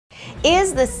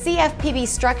Is the CFPB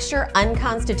structure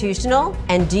unconstitutional?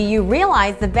 And do you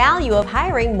realize the value of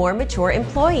hiring more mature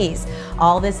employees?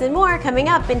 All this and more coming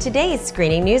up in today's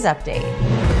Screening News Update.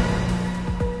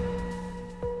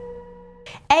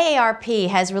 AARP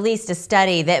has released a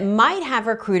study that might have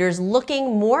recruiters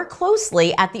looking more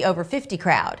closely at the over 50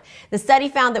 crowd. The study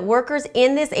found that workers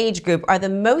in this age group are the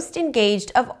most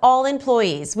engaged of all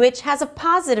employees, which has a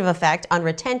positive effect on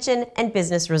retention and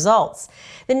business results.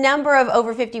 The number of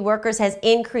over 50 workers has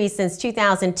increased since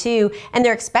 2002, and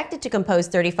they're expected to compose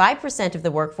 35% of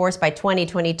the workforce by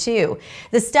 2022.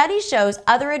 The study shows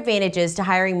other advantages to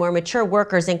hiring more mature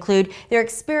workers include their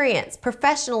experience,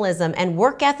 professionalism, and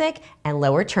work ethic, and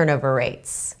lower turnover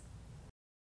rates.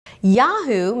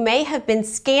 Yahoo may have been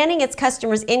scanning its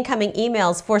customers' incoming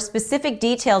emails for specific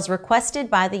details requested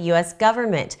by the U.S.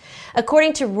 government.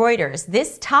 According to Reuters,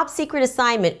 this top-secret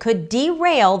assignment could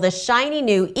derail the shiny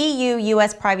new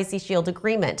EU-U.S. Privacy Shield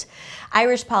agreement.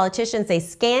 Irish politicians say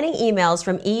scanning emails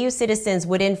from EU citizens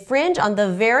would infringe on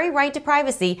the very right to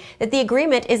privacy that the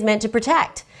agreement is meant to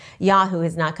protect. Yahoo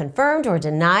has not confirmed or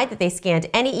denied that they scanned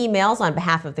any emails on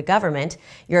behalf of the government.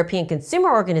 European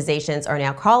consumer organizations are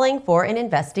now calling for an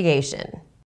investigation.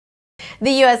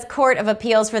 The U.S. Court of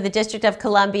Appeals for the District of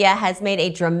Columbia has made a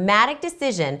dramatic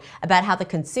decision about how the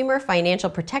Consumer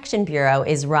Financial Protection Bureau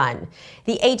is run.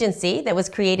 The agency that was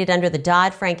created under the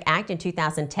Dodd-Frank Act in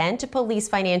 2010 to police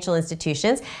financial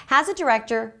institutions has a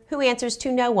director who answers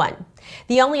to no one.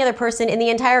 The only other person in the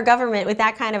entire government with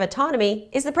that kind of autonomy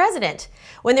is the president.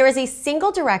 When there is a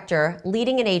single director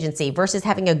leading an agency versus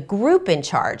having a group in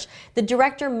charge, the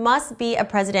director must be a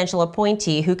presidential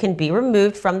appointee who can be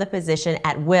removed from the position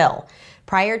at will.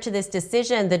 Prior to this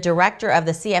decision, the director of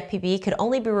the CFPB could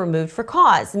only be removed for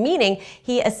cause, meaning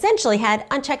he essentially had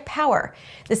unchecked power.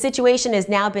 The situation has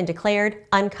now been declared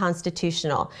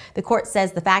unconstitutional. The court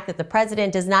says the fact that the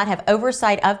president does not have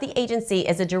oversight of the agency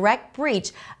is a direct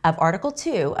breach of Article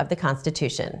 2 of the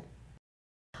Constitution.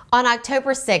 On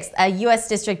October 6th, a U.S.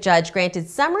 district judge granted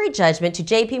summary judgment to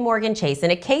JPMorgan Chase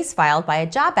in a case filed by a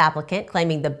job applicant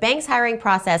claiming the bank's hiring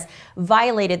process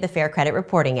violated the Fair Credit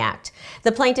Reporting Act.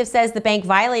 The plaintiff says the bank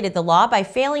violated the law by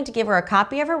failing to give her a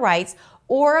copy of her rights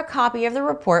or a copy of the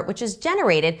report, which is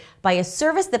generated by a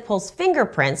service that pulls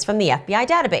fingerprints from the FBI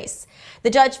database. The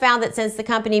judge found that since the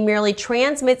company merely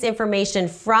transmits information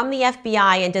from the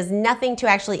FBI and does nothing to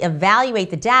actually evaluate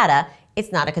the data,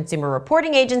 it's not a consumer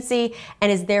reporting agency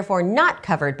and is therefore not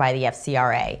covered by the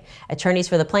FCRA. Attorneys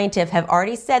for the plaintiff have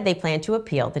already said they plan to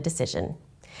appeal the decision.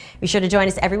 Be sure to join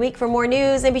us every week for more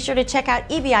news, and be sure to check out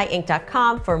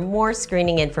ebiinc.com for more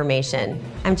screening information.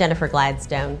 I'm Jennifer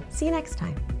Gladstone. See you next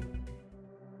time.